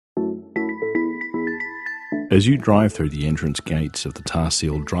As you drive through the entrance gates of the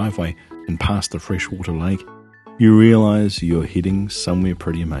tar-sealed driveway and past the freshwater lake, you realise you're heading somewhere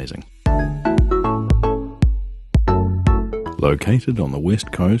pretty amazing. Located on the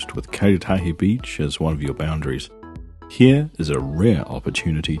west coast with Karioitahi Beach as one of your boundaries, here is a rare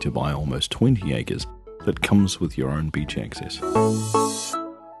opportunity to buy almost 20 acres that comes with your own beach access.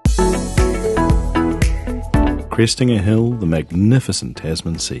 Cresting a hill, the magnificent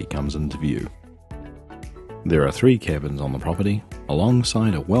Tasman Sea comes into view. There are 3 cabins on the property,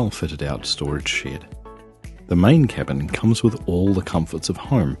 alongside a well-fitted out storage shed. The main cabin comes with all the comforts of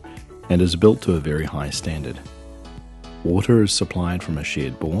home and is built to a very high standard. Water is supplied from a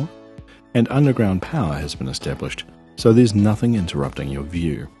shared bore, and underground power has been established, so there's nothing interrupting your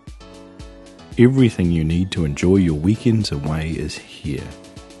view. Everything you need to enjoy your weekends away is here,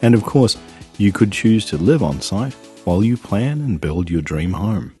 and of course, you could choose to live on site while you plan and build your dream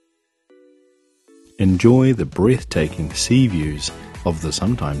home. Enjoy the breathtaking sea views of the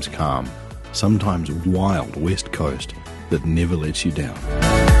sometimes calm, sometimes wild west coast that never lets you down.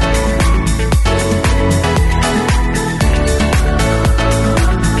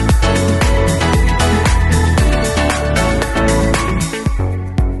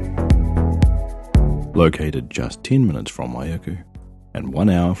 Located just 10 minutes from Waiuku and 1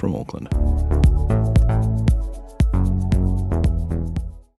 hour from Auckland.